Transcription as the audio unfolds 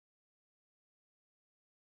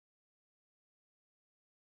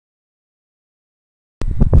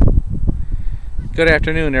Good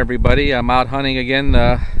afternoon, everybody. I'm out hunting again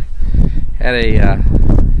at a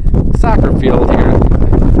soccer field here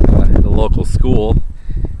at the local school,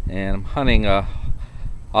 and I'm hunting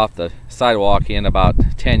off the sidewalk in about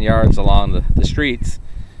 10 yards along the streets,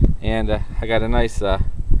 and I got a nice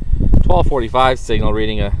 1245 signal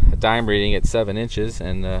reading a dime reading at 7 inches,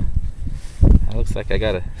 and it looks like I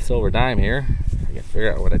got a silver dime here. I gotta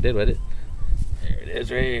figure out what I did with it. There it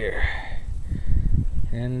is right here,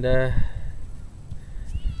 and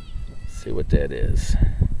see what that is,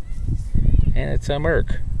 and it's a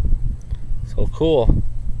Merc. So cool.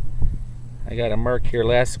 I got a Merc here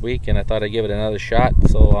last week and I thought I'd give it another shot,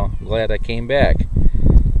 so I'm glad I came back.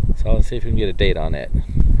 So let's see if we can get a date on that.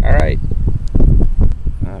 Alright,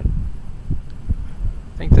 I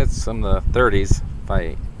think that's from the 30s if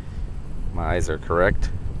my eyes are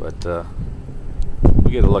correct, but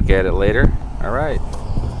we'll get a look at it later. Alright,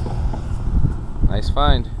 nice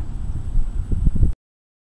find.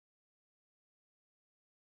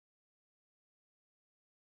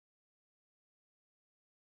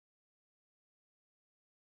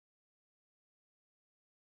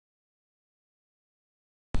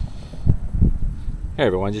 Hey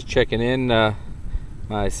everyone, just checking in.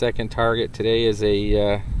 My second target today is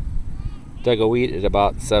a Dago wheat at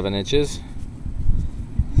about 7 inches.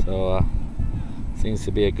 So seems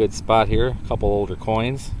to be a good spot here. A couple older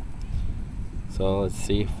coins. So let's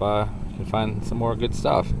see if I can find some more good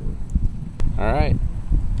stuff. Alright.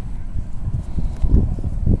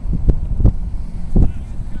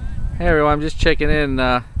 Hey everyone, I'm just checking in.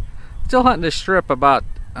 Still hunting the strip about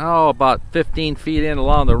 15 feet in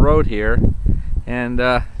along the road here. And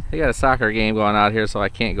they got a soccer game going out here, so I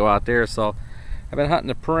can't go out there. So I've been hunting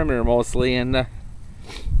the perimeter mostly, and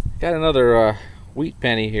got another wheat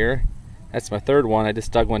penny here. That's my third one. I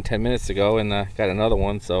just dug one 10 minutes ago, and got another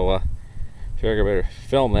one. So figure I better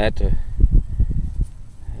film that.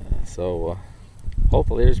 So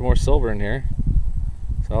hopefully there's more silver in here.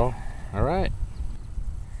 So all right.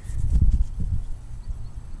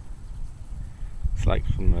 It's like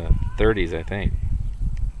from the 30s, I think.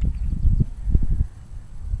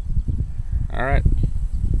 Alright.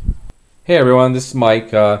 Hey everyone, this is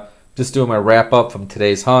Mike. Just doing my wrap up from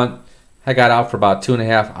today's hunt. I got out for about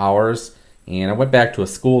 2.5 hours, and I went back to a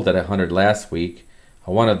school that I hunted last week.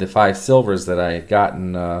 One of the 5 silvers that I had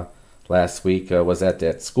gotten last week was at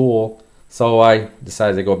that school, so I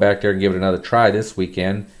decided to go back there and give it another try this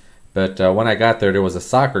weekend. But when I got there was a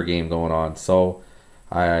soccer game going on, so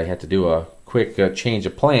I had to do a quick change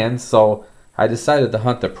of plans. So I decided to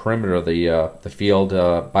hunt the perimeter of the field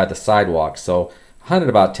by the sidewalk. So I hunted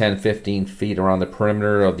about 10-15 feet around the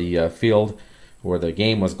perimeter of the field where the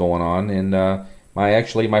game was going on. And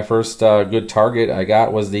my first good target I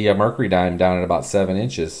got was the Mercury dime down at about 7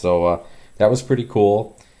 inches. So that was pretty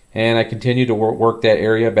cool. And I continued to work that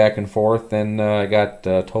area back and forth, and I got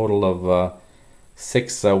a total of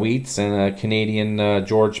 6 wheats and a Canadian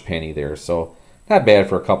George penny there. So not bad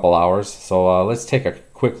for a couple hours. So let's take a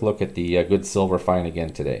quick look at the good silver find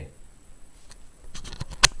again today.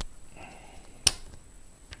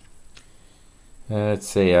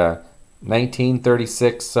 It's a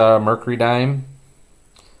 1936 Mercury dime.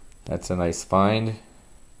 That's a nice find,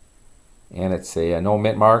 and it's a no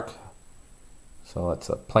mint mark, so it's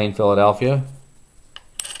a plain Philadelphia.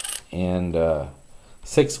 And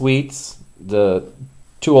 6 wheats. The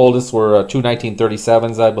 2 oldest were 2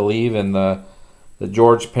 1937s, I believe, and the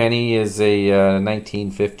George penny is a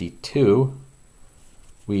 1952.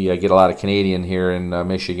 We get a lot of Canadian here in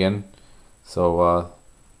Michigan, so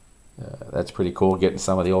that's pretty cool, getting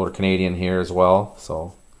some of the older Canadian here as well.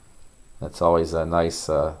 So that's always nice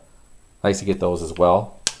to get those as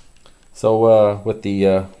well. So with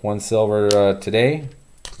the 1 silver today,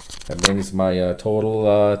 that brings my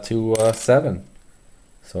total to 7.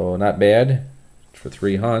 So not bad for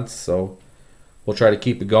 3 hunts. So we'll try to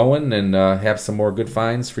keep it going and have some more good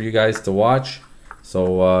finds for you guys to watch.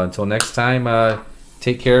 So until next time,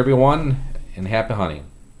 take care everyone, and happy hunting.